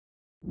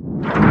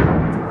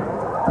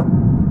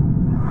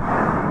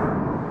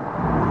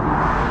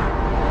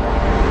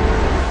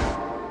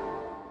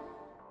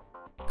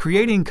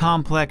Creating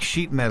complex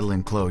sheet metal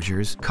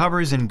enclosures,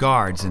 covers, and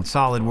guards in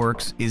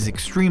SolidWorks is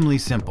extremely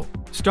simple.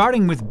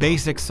 Starting with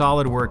basic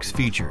SolidWorks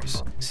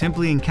features,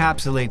 simply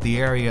encapsulate the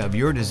area of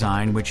your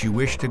design which you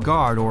wish to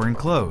guard or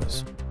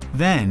enclose.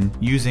 Then,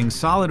 using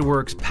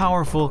SolidWorks'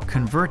 powerful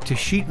convert to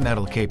sheet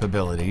metal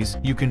capabilities,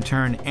 you can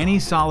turn any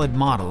solid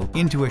model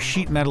into a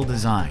sheet metal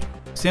design.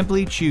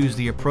 Simply choose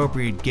the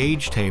appropriate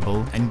gauge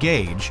table and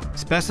gauge,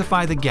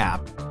 specify the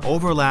gap,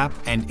 overlap,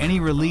 and any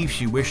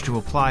reliefs you wish to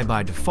apply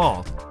by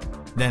default.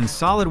 Then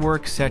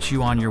SolidWorks sets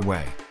you on your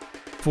way.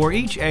 For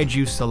each edge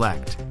you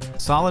select,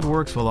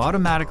 SolidWorks will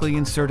automatically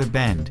insert a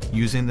bend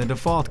using the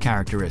default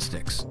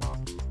characteristics.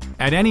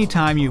 At any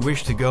time you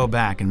wish to go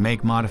back and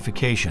make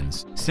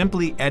modifications,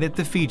 simply edit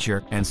the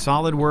feature and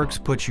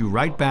SolidWorks puts you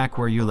right back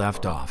where you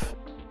left off.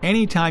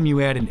 Anytime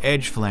you add an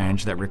edge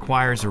flange that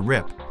requires a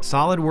rip,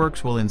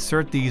 SolidWorks will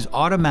insert these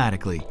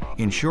automatically,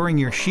 ensuring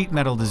your sheet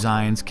metal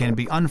designs can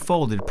be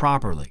unfolded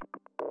properly.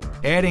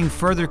 Adding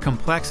further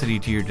complexity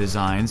to your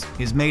designs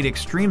is made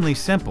extremely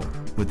simple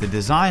with the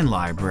design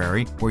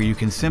library, where you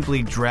can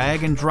simply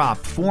drag and drop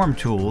form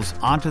tools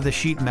onto the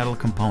sheet metal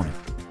component.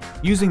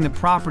 Using the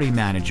property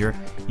manager,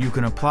 you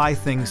can apply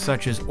things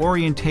such as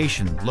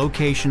orientation,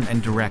 location,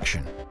 and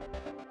direction.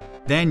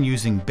 Then,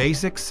 using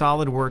basic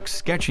SolidWorks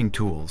sketching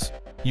tools,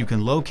 you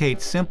can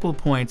locate simple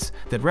points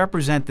that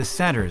represent the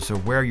centers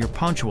of where your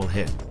punch will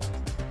hit.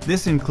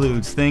 This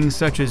includes things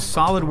such as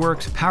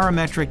SolidWorks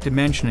parametric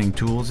dimensioning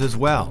tools as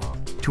well,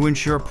 to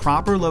ensure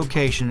proper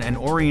location and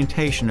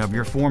orientation of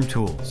your form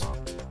tools.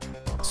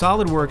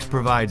 SolidWorks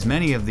provides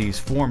many of these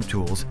form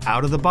tools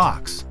out of the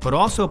box, but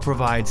also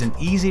provides an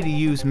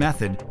easy-to-use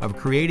method of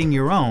creating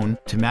your own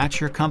to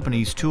match your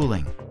company's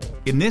tooling.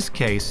 In this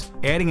case,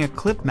 adding a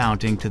clip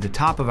mounting to the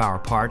top of our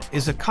part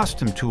is a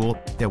custom tool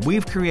that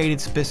we've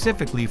created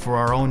specifically for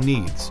our own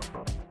needs.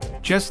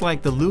 Just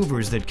like the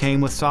louvers that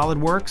came with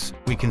SolidWorks,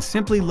 we can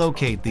simply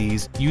locate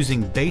these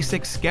using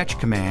basic sketch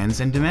commands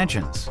and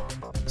dimensions.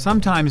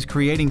 Sometimes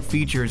creating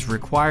features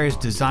requires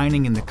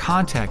designing in the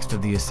context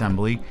of the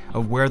assembly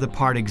of where the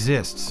part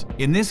exists.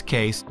 In this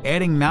case,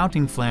 adding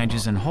mounting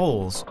flanges and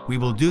holes, we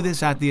will do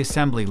this at the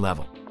assembly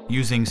level.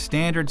 Using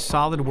standard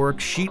SolidWorks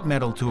sheet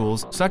metal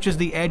tools such as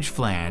the edge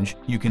flange,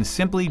 you can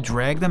simply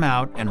drag them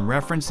out and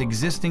reference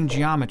existing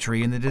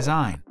geometry in the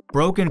design.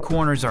 Broken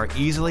corners are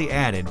easily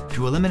added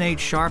to eliminate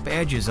sharp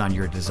edges on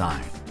your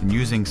design. And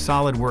using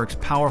SolidWorks'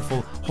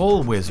 powerful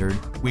Hole Wizard,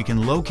 we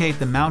can locate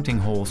the mounting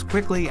holes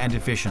quickly and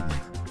efficiently.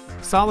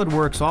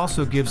 SolidWorks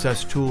also gives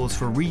us tools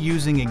for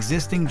reusing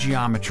existing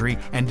geometry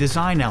and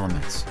design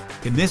elements.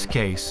 In this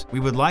case, we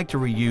would like to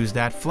reuse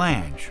that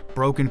flange,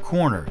 broken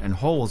corner, and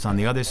holes on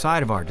the other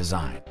side of our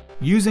design.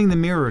 Using the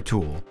mirror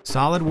tool,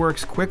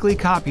 SolidWorks quickly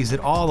copies it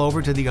all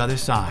over to the other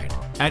side.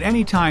 At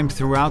any time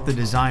throughout the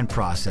design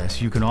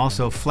process, you can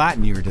also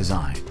flatten your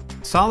design.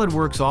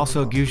 SolidWorks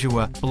also gives you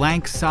a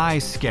blank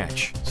size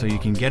sketch so you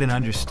can get an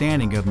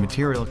understanding of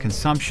material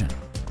consumption.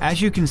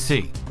 As you can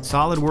see,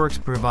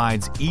 SolidWorks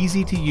provides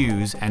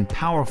easy-to-use and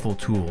powerful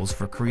tools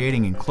for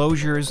creating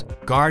enclosures,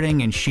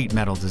 guarding, and sheet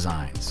metal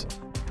designs.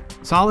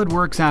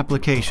 SolidWorks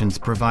applications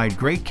provide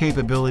great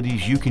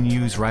capabilities you can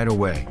use right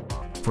away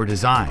for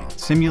design,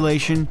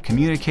 simulation,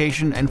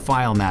 communication, and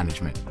file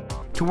management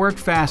to work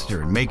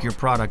faster and make your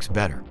products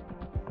better.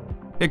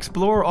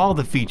 Explore all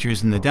the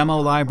features in the demo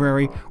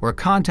library or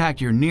contact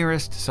your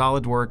nearest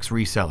SolidWorks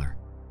reseller.